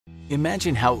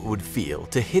Imagine how it would feel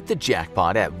to hit the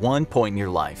jackpot at one point in your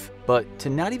life, but to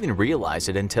not even realize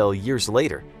it until years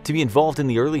later, to be involved in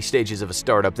the early stages of a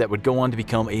startup that would go on to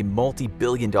become a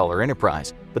multi-billion-dollar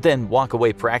enterprise, but then walk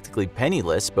away practically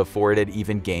penniless before it had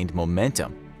even gained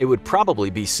momentum. It would probably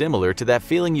be similar to that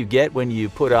feeling you get when you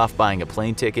put off buying a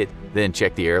plane ticket, then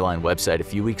check the airline website a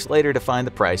few weeks later to find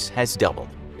the price has doubled.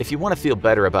 If you want to feel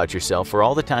better about yourself for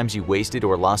all the times you wasted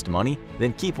or lost money,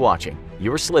 then keep watching.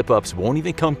 Your slip-ups won't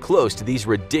even come close to these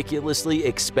ridiculously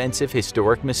expensive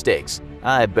historic mistakes.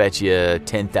 I bet you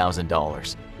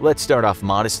 $10,000. Let's start off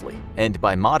modestly. And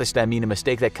by modest, I mean a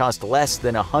mistake that cost less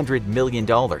than $100 million.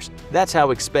 That's how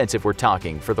expensive we're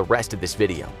talking for the rest of this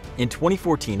video. In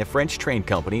 2014, a French train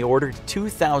company ordered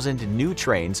 2,000 new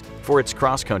trains for its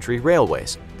cross-country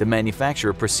railways. The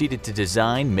manufacturer proceeded to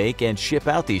design, make, and ship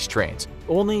out these trains,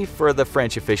 only for the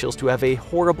French officials to have a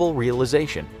horrible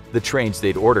realization. The trains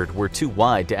they'd ordered were too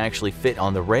wide to actually fit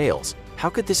on the rails. How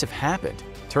could this have happened?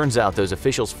 Turns out those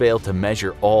officials failed to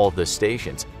measure all the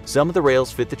stations. Some of the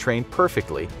rails fit the train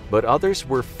perfectly, but others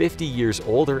were 50 years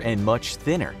older and much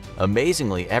thinner.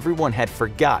 Amazingly, everyone had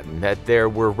forgotten that there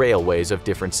were railways of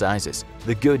different sizes.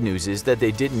 The good news is that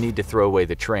they didn't need to throw away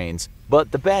the trains,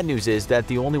 but the bad news is that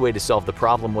the only way to solve the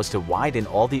problem was to widen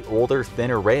all the older,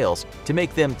 thinner rails to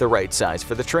make them the right size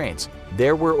for the trains.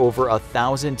 There were over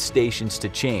 1,000 stations to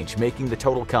change, making the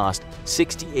total cost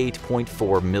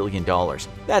 $68.4 million.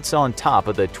 That's on top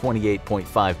of the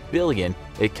 $28.5 billion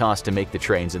it cost to make the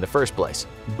trains in the first place.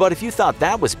 But if you thought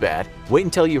that was bad, wait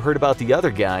until you heard about the other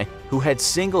guy who had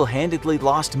single-handedly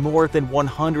lost more than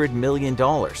 $100 million.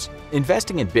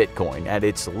 Investing in Bitcoin at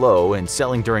its low and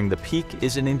selling during the peak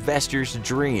is an investor's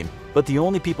dream, but the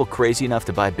only people crazy enough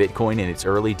to buy Bitcoin in its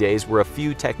early days were a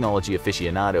few technology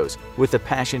aficionados with a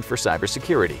passion for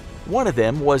cybersecurity. One of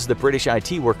them was the British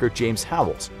IT worker James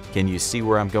Howells. Can you see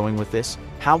where I'm going with this?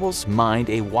 Howells mined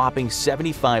a whopping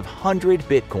 7,500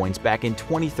 Bitcoins back in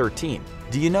 2013.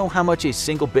 Do you know how much a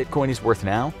single Bitcoin is worth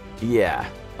now? Yeah.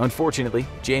 Unfortunately,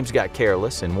 James got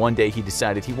careless and one day he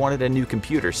decided he wanted a new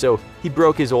computer, so he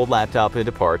broke his old laptop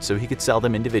into parts so he could sell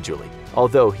them individually.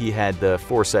 Although he had the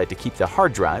foresight to keep the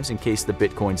hard drives in case the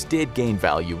Bitcoins did gain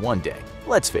value one day.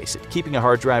 Let's face it, keeping a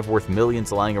hard drive worth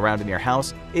millions lying around in your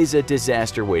house is a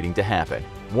disaster waiting to happen.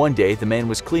 One day, the man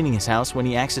was cleaning his house when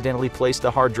he accidentally placed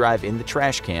the hard drive in the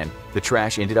trash can. The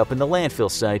trash ended up in the landfill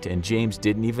site and James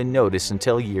didn't even notice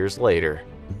until years later.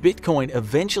 Bitcoin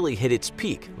eventually hit its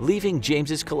peak, leaving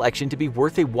James's collection to be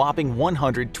worth a whopping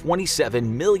 $127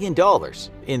 million,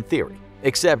 in theory.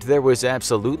 Except there was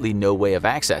absolutely no way of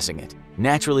accessing it.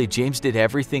 Naturally, James did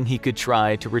everything he could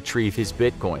try to retrieve his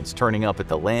Bitcoins, turning up at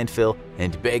the landfill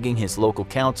and begging his local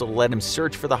council to let him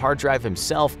search for the hard drive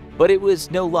himself, but it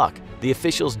was no luck. The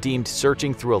officials deemed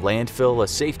searching through a landfill a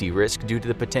safety risk due to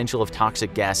the potential of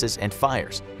toxic gases and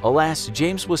fires. Alas,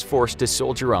 James was forced to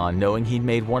soldier on knowing he'd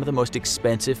made one of the most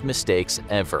expensive mistakes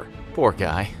ever. Poor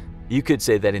guy. You could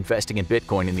say that investing in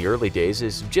Bitcoin in the early days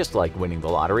is just like winning the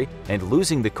lottery, and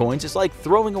losing the coins is like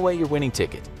throwing away your winning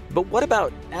ticket. But what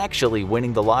about actually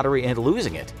winning the lottery and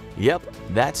losing it? Yep,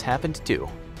 that's happened too.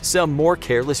 Some more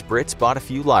careless Brits bought a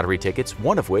few lottery tickets,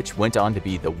 one of which went on to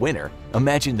be the winner.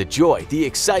 Imagine the joy, the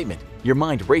excitement, your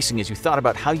mind racing as you thought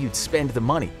about how you'd spend the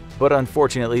money. But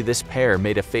unfortunately, this pair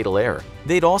made a fatal error.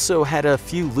 They'd also had a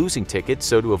few losing tickets,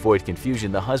 so to avoid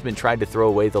confusion, the husband tried to throw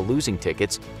away the losing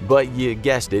tickets, but you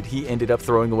guessed it, he ended up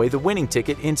throwing away the winning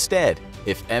ticket instead.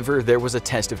 If ever there was a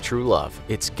test of true love,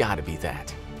 it's gotta be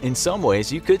that. In some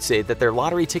ways, you could say that their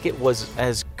lottery ticket was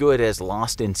as good as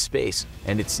lost in space,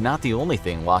 and it's not the only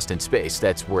thing lost in space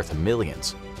that's worth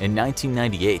millions. In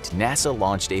 1998, NASA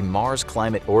launched a Mars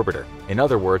Climate Orbiter, in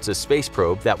other words, a space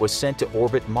probe that was sent to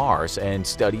orbit Mars and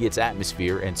study its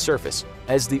atmosphere and surface.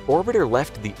 As the orbiter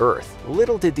left the Earth,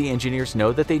 little did the engineers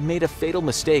know that they'd made a fatal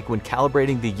mistake when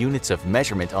calibrating the units of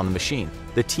measurement on the machine.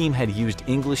 The team had used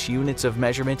English units of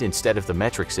measurement instead of the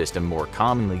metric system more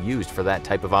commonly used for that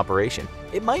type of operation.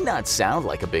 It might not sound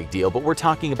like a big deal, but we're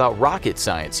talking about rocket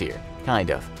science here.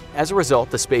 Kind of. As a result,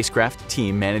 the spacecraft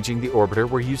team managing the orbiter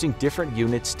were using different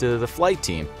units to the flight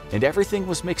team, and everything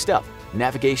was mixed up.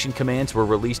 Navigation commands were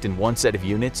released in one set of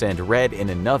units and read in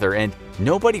another, and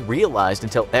nobody realized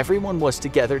until everyone was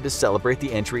together to celebrate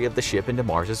the entry of the ship into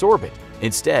Mars's orbit.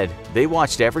 Instead, they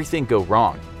watched everything go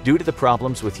wrong. Due to the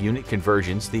problems with unit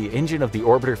conversions, the engine of the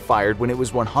orbiter fired when it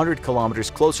was 100 kilometers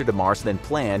closer to Mars than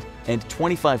planned and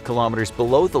 25 kilometers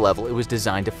below the level it was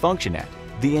designed to function at.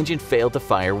 The engine failed to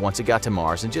fire once it got to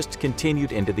Mars and just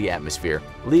continued into the atmosphere,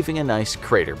 leaving a nice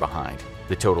crater behind.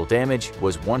 The total damage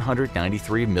was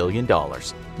 $193 million.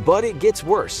 But it gets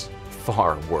worse.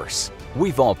 Far worse.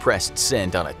 We've all pressed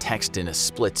send on a text in a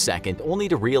split second only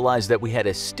to realize that we had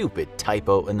a stupid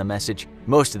typo in the message.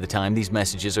 Most of the time, these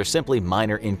messages are simply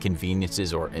minor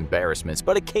inconveniences or embarrassments,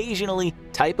 but occasionally,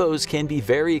 typos can be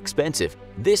very expensive.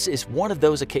 This is one of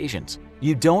those occasions.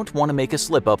 You don't want to make a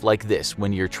slip-up like this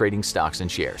when you're trading stocks and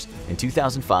shares. In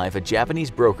 2005, a Japanese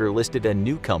broker listed a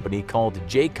new company called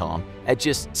JCOM at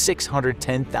just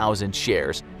 610,000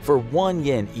 shares for 1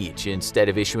 yen each instead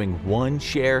of issuing 1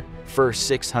 share for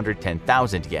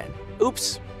 610,000 yen.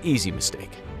 Oops, easy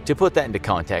mistake. To put that into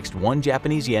context, 1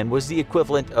 Japanese yen was the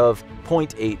equivalent of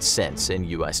 0.8 cents in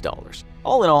US dollars.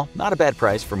 All in all, not a bad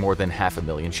price for more than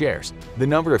 500,000 shares. The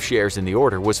number of shares in the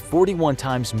order was 41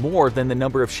 times more than the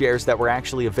number of shares that were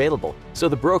actually available, so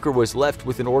the broker was left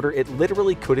with an order it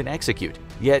literally couldn't execute.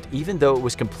 Yet, even though it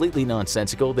was completely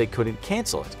nonsensical, they couldn't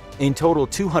cancel it. In total,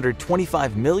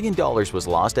 $225 million was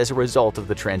lost as a result of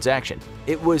the transaction.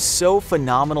 It was so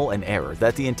phenomenal an error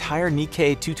that the entire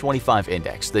Nikkei 225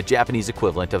 index, the Japanese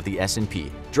equivalent of the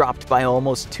S&P, dropped by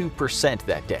almost 2%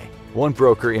 that day. One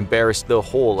broker embarrassed the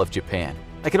whole of Japan.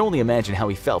 I can only imagine how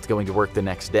he felt going to work the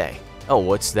next day. Oh,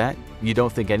 what's that? You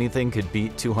don't think anything could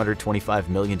beat $225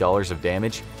 million of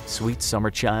damage? Sweet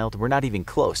summer child, we're not even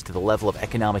close to the level of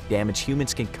economic damage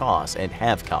humans can cause and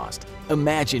have caused.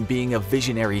 Imagine being a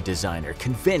visionary designer,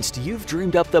 convinced you've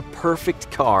dreamed up the perfect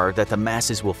car that the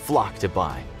masses will flock to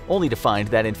buy, only to find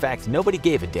that in fact nobody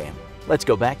gave a damn. Let's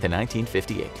go back to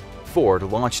 1958. Ford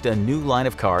launched a new line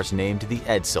of cars named the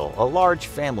Edsel, a large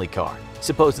family car.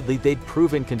 Supposedly, they'd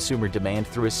proven consumer demand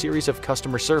through a series of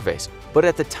customer surveys. But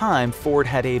at the time, Ford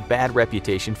had a bad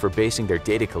reputation for basing their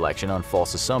data collection on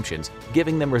false assumptions,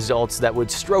 giving them results that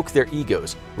would stroke their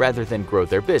egos rather than grow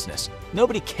their business.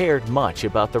 Nobody cared much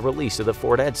about the release of the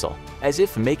Ford Edsel. As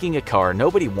if making a car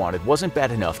nobody wanted wasn't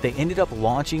bad enough, they ended up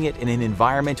launching it in an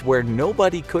environment where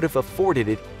nobody could have afforded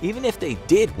it even if they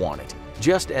did want it.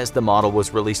 Just as the model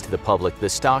was released to the public, the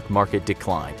stock market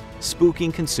declined,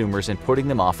 spooking consumers and putting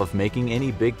them off of making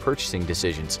any big purchasing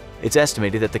decisions. It's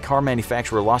estimated that the car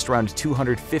manufacturer lost around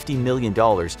 $250 million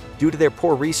due to their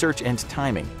poor research and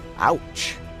timing.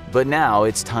 Ouch! But now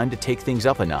it's time to take things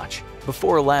up a notch.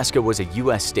 Before Alaska was a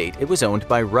U.S. state, it was owned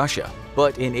by Russia.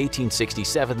 But in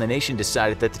 1867, the nation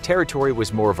decided that the territory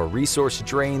was more of a resource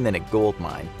drain than a gold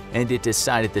mine, and it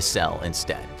decided to sell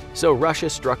instead. So Russia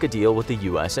struck a deal with the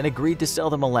US and agreed to sell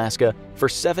them Alaska for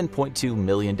 $7.2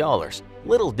 million.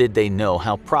 Little did they know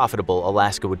how profitable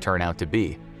Alaska would turn out to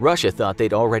be. Russia thought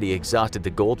they'd already exhausted the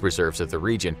gold reserves of the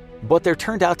region, but there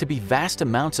turned out to be vast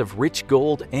amounts of rich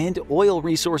gold and oil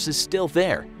resources still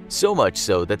there. So much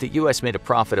so that the US made a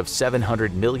profit of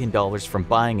 $700 million from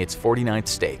buying its 49th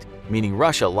state, meaning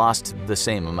Russia lost the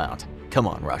same amount. Come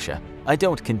on, Russia. I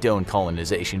don't condone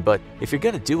colonization, but if you're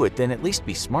gonna do it, then at least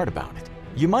be smart about it.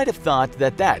 You might have thought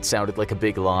that that sounded like a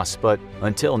big loss, but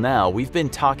until now, we've been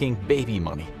talking baby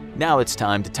money. Now it's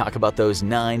time to talk about those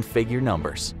 9-figure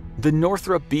numbers. The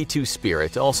Northrop B-2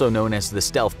 Spirit, also known as the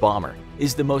Stealth Bomber,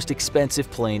 is the most expensive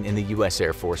plane in the US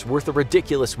Air Force, worth a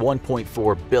ridiculous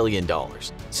 $1.4 billion.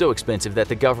 So expensive that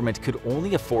the government could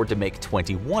only afford to make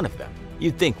 21 of them.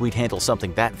 You'd think we'd handle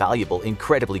something that valuable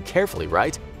incredibly carefully,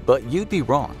 right? But you'd be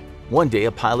wrong. One day,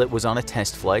 a pilot was on a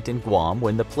test flight in Guam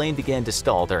when the plane began to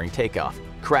stall during takeoff,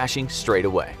 crashing straight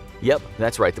away. Yep,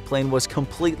 that's right, the plane was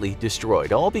completely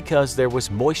destroyed, all because there was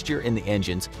moisture in the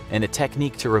engines and a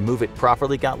technique to remove it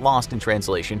properly got lost in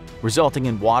translation, resulting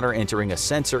in water entering a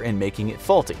sensor and making it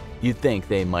faulty. You'd think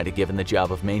they might have given the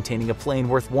job of maintaining a plane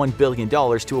worth $1 billion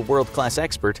to a world-class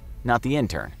expert, not the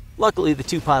intern. Luckily, the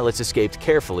 2 pilots escaped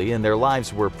carefully and their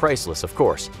lives were priceless, of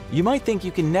course. You might think you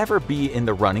can never be in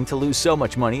the running to lose so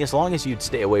much money as long as you'd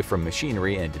stay away from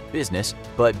machinery and business,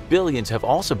 but billions have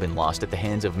also been lost at the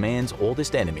hands of man's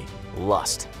oldest enemy,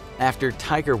 lust. After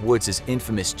Tiger Woods'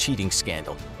 infamous cheating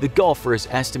scandal, the golfer is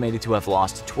estimated to have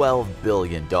lost $12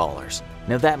 billion.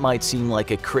 Now that might seem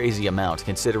like a crazy amount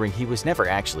considering he was never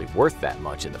actually worth that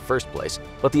much in the first place,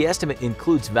 but the estimate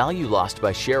includes value lost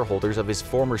by shareholders of his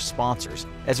former sponsors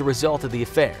as a result of the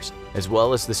affairs, as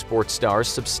well as the sports star's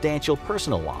substantial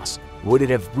personal loss. Would it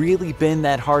have really been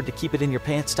that hard to keep it in your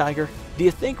pants, Tiger? Do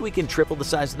you think we can triple the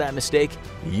size of that mistake?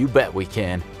 You bet we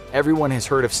can. Everyone has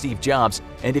heard of Steve Jobs,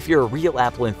 and if you're a real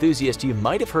Apple enthusiast, you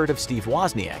might have heard of Steve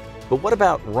Wozniak. But what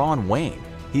about Ron Wayne?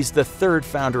 He's the 3rd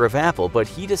founder of Apple, but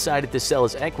he decided to sell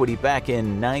his equity back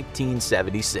in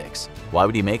 1976. Why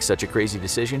would he make such a crazy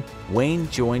decision? Wayne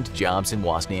joined Jobs and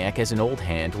Wozniak as an old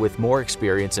hand with more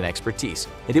experience and expertise,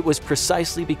 and it was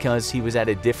precisely because he was at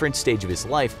a different stage of his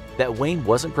life that Wayne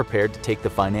wasn't prepared to take the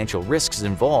financial risks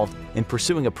involved in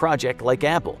pursuing a project like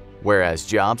Apple. Whereas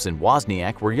Jobs and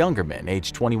Wozniak were younger men,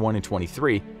 aged 21 and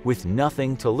 23, with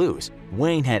nothing to lose.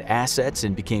 Wayne had assets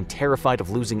and became terrified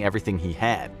of losing everything he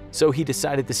had, so he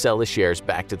decided to sell his shares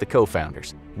back to the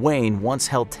co-founders. Wayne once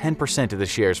held 10% of the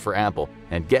shares for Apple,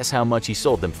 and guess how much he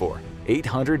sold them for?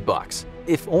 $800.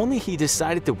 If only he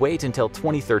decided to wait until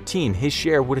 2013, his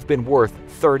share would have been worth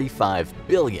 $35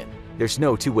 billion. There's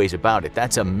no two ways about it,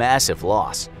 that's a massive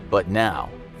loss. But now,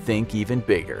 think even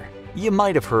bigger. You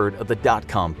might have heard of the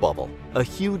dot-com bubble, a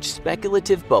huge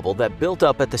speculative bubble that built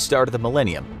up at the start of the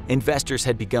millennium. Investors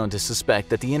had begun to suspect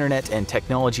that the internet and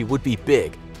technology would be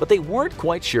big, but they weren't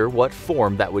quite sure what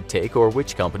form that would take or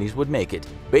which companies would make it.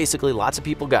 Basically, lots of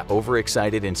people got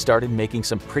overexcited and started making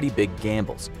some pretty big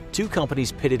gambles. Two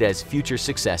companies pitted as future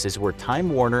successes were Time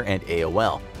Warner and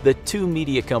AOL. The two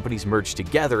media companies merged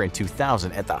together in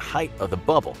 2000 at the height of the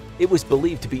bubble. It was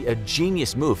believed to be a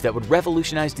genius move that would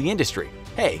revolutionize the industry.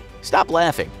 Hey, stop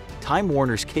laughing. Time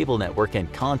Warner's cable network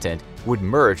and content would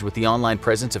merge with the online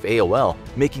presence of AOL,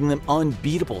 making them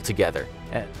unbeatable together.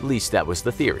 At least that was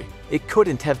the theory. It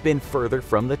couldn't have been further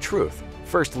from the truth.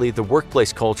 Firstly, the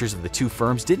workplace cultures of the two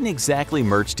firms didn't exactly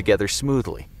merge together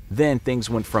smoothly. Then things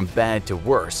went from bad to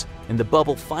worse, and the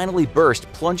bubble finally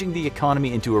burst, plunging the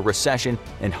economy into a recession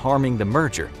and harming the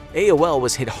merger. AOL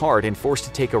was hit hard and forced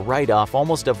to take a write-off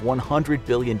almost of $100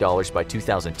 billion by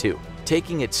 2002,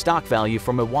 taking its stock value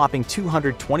from a whopping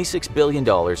 $226 billion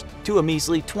to a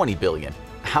measly $20 billion.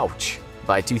 Ouch!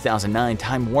 By 2009,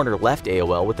 Time Warner left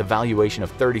AOL with a valuation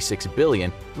of $36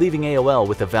 billion, leaving AOL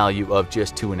with a value of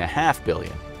just $2.5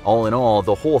 billion. All in all,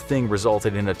 the whole thing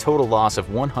resulted in a total loss of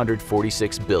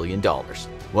 $146 billion.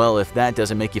 Well, if that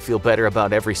doesn't make you feel better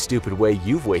about every stupid way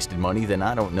you've wasted money, then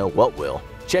I don't know what will.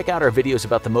 Check out our videos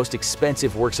about the most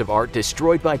expensive works of art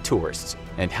destroyed by tourists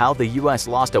and how the US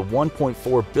lost a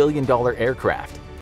 $1.4 billion aircraft.